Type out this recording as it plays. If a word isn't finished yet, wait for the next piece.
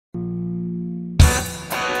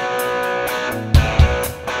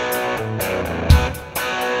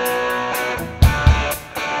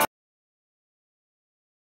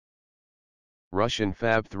Russian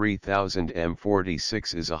FAB-3000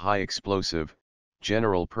 M46 is a high-explosive,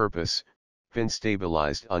 general-purpose,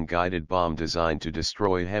 fin-stabilized unguided bomb designed to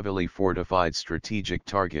destroy heavily fortified strategic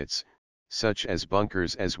targets, such as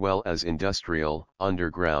bunkers as well as industrial,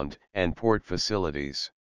 underground, and port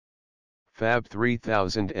facilities.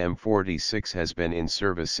 FAB-3000 M46 has been in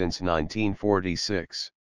service since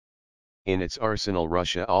 1946. In its arsenal,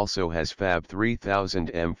 Russia also has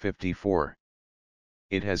FAB-3000 M54.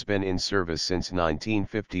 It has been in service since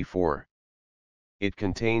 1954. It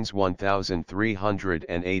contains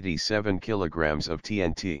 1,387 kilograms of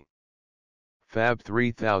TNT.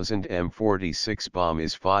 FAB-3000 M46 bomb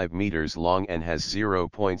is 5 meters long and has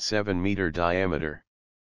 0.7 meter diameter.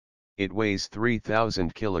 It weighs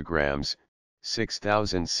 3,000 kilograms,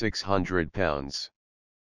 6,600 pounds.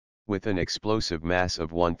 With an explosive mass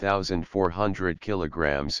of 1,400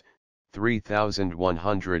 kilograms,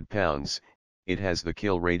 3,100 pounds, it has the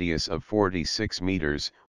kill radius of 46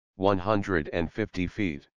 meters, 150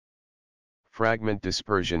 feet. Fragment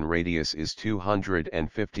dispersion radius is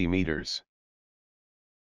 250 meters.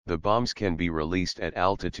 The bombs can be released at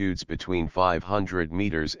altitudes between 500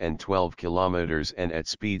 meters and 12 kilometers and at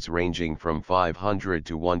speeds ranging from 500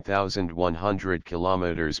 to 1,100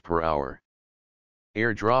 kilometers per hour.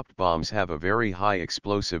 Air-dropped bombs have a very high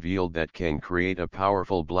explosive yield that can create a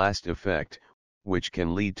powerful blast effect, which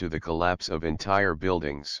can lead to the collapse of entire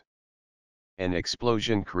buildings. An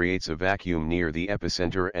explosion creates a vacuum near the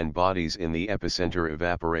epicenter and bodies in the epicenter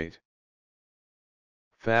evaporate.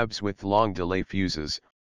 FABs with long delay fuses,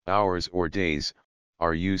 hours or days,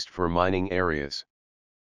 are used for mining areas.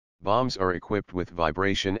 Bombs are equipped with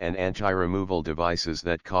vibration and anti-removal devices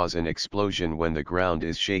that cause an explosion when the ground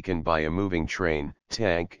is shaken by a moving train,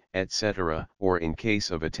 tank, etc., or in case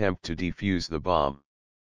of attempt to defuse the bomb.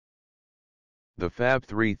 The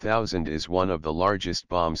FAB-3000 is one of the largest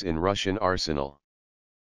bombs in Russian arsenal.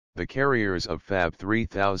 The carriers of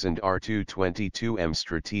FAB-3000 are Tu-22M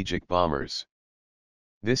strategic bombers.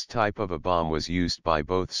 This type of a bomb was used by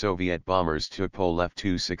both Soviet bombers Tupolev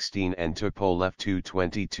Tu-16 and Tupolev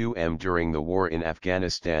Tu-22M during the war in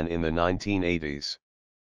Afghanistan in the 1980s.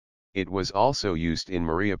 It was also used in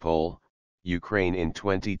Mariupol, Ukraine in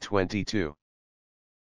 2022.